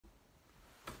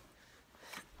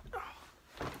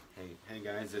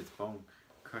guys, it's Bone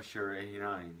Crusher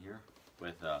 89 here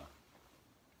with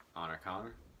Honor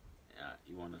Connor.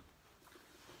 You wanna?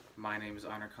 My name is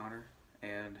Honor Connor,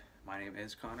 and my name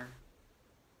is Connor.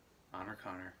 Honor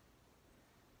Connor.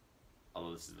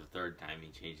 Although this is the third time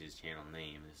he changed his channel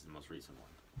name, this is the most recent one.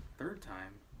 Third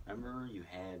time? Remember you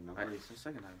had? It's the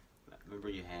second time. Remember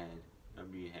you had?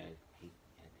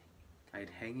 I had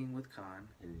Hanging with Con.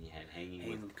 And then you had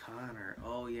Hanging with Connor.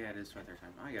 Oh yeah, it is my third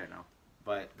time. I got it now.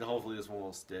 But hopefully this one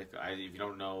will stick. If you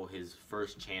don't know his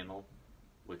first channel,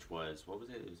 which was, what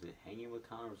was it? Was it Hanging with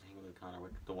Con or was it Hanging with Connor?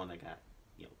 The one that got,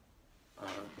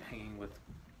 Hanging with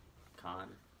Con?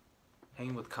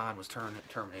 Hanging with Con was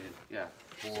terminated. Yeah.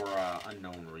 For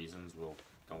unknown reasons.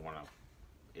 Don't want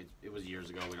to. It was years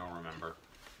ago. We don't remember.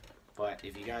 But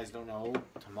if you guys don't know,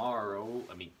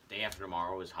 day after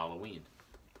tomorrow is Halloween.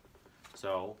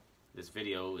 So this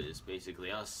video is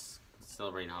basically us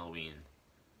celebrating Halloween.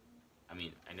 I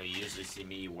mean, I know you usually see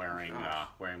me wearing my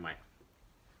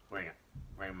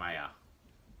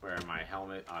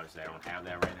helmet. Obviously, I don't have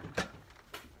that right now.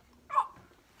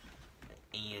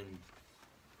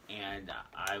 And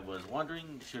I was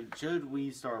wondering, should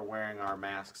we start wearing our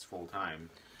masks full time?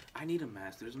 I need a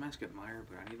mask. There's a mask at Meijer,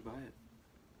 but I need to buy it.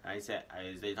 Is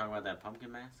they talking about that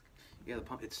pumpkin mask? Yeah, the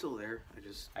pump. It's still there.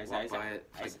 I walked by it.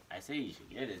 I say you should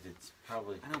get it. It's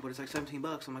probably. I know, but it's like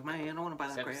 $17. I'm like, man, I don't want to buy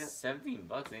that crap.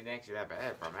 $17 ain't actually that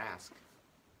bad for a mask.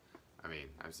 I mean,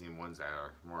 I've seen ones that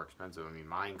are more expensive. I mean,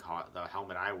 the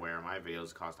helmet I wear in my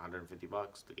videos cost $150 to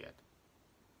get.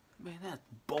 Man, that's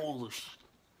bullshit.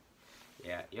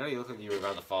 Yeah, you look like you were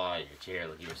about to fall out of your chair.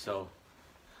 Like you were so.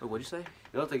 Wait, what'd you say?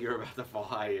 You look like you were about to fall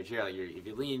out of your chair. Like if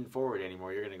you lean forward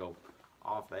anymore, you're gonna go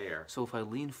off there. So if I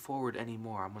lean forward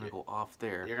anymore, I'm gonna go off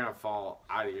there. You're gonna fall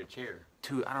out of your chair.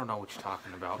 I don't know what you're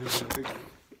talking about.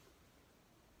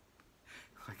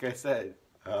 Like I said,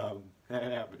 that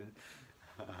happened.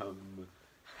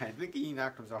 I think he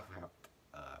knocked himself out.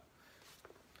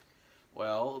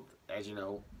 Well, as you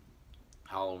know,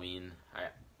 Halloween. I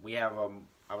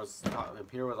was talking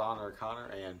here with Honor Connor,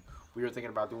 and we were thinking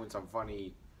about doing some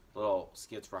funny little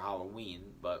skits for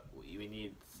Halloween, but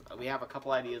we have a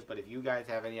couple ideas. But if you guys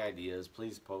have any ideas,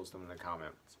 please post them in the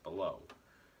comments below.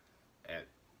 And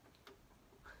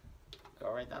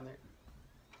go right down there.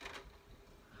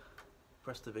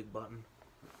 Press the big button.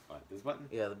 What, this button?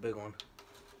 Yeah, the big one.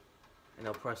 And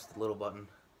now press the little button.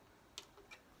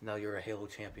 Now you're a Halo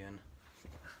champion.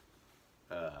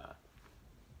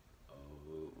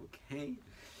 Okay.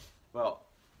 Well,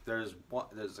 there's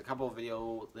a couple of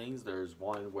video things. There's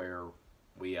one where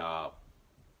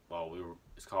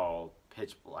it's called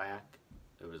Pitch Black.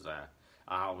 It was on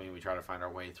Halloween. We try to find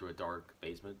our way through a dark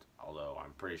basement. Although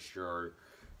I'm pretty sure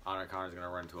Honor Connor's gonna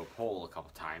run into a pole a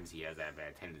couple times. He has that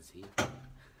bad tendency.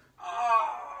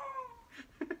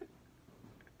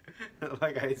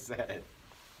 Like I said,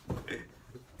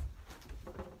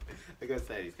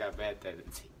 he's got a bad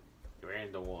tendency. He ran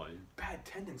into one. Bad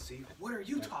tendency? What are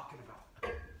you talking about?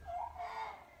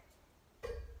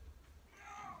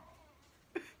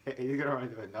 He's gonna run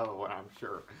into another one, I'm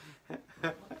sure. Is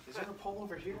there a pole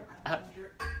over here?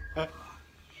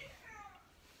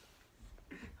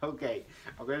 Okay,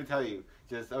 I'm gonna tell you.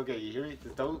 You hear me?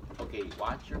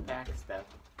 Watch your back step.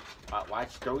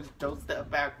 Don't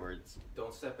step backwards.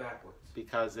 Don't step backwards.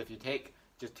 Because if you take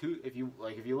if you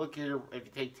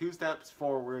take 2 steps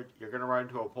forward, you're gonna run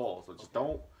into a pole. So just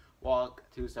don't walk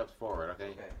 2 steps forward, okay?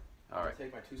 Okay. All right.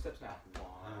 Take my 2 steps now.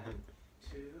 1,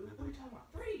 2. What are you talking about?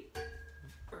 3.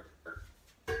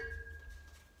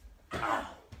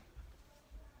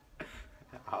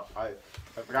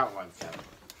 I forgot 1 step.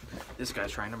 This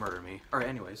guy's trying to murder me. All right.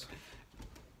 Anyways.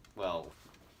 Well,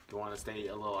 do you want to state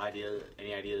a little idea?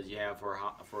 Any ideas you have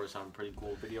for some pretty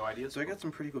cool video ideas? So I got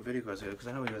some pretty cool video ideas because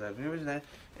I know we do that.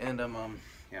 And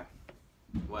yeah.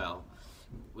 Well,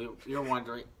 we were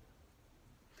wondering.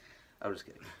 I was just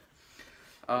kidding.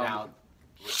 Now,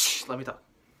 let me talk.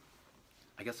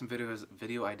 I got some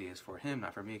video ideas for him,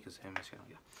 not for me, because him is channel.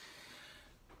 Yeah.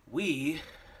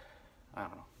 I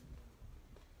don't know.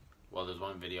 Well, there's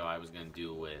one video I was gonna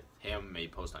do with him, maybe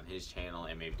post on his channel,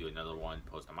 and maybe do another one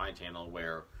post on my channel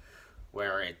where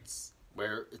it's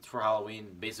for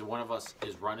Halloween. Basically, one of us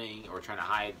is running or trying to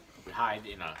hide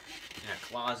in a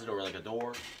closet or like a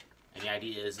door, and the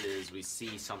idea is we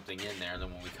see something in there, and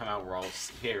then when we come out, we're all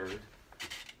scared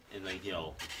and like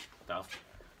stuff.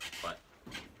 But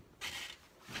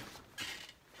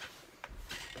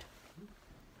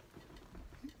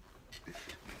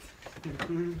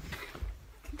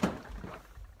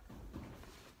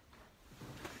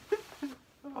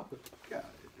oh God.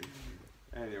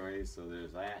 Anyway, so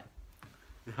there's that.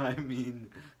 I mean,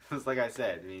 it's like I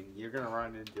said. I mean, you're gonna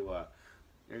run into a.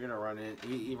 You're gonna run in.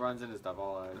 He runs into stuff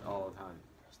all the time.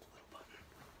 Press the little button.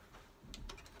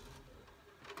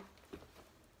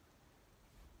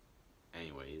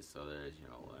 Anyways, so there's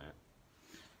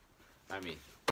that. I mean,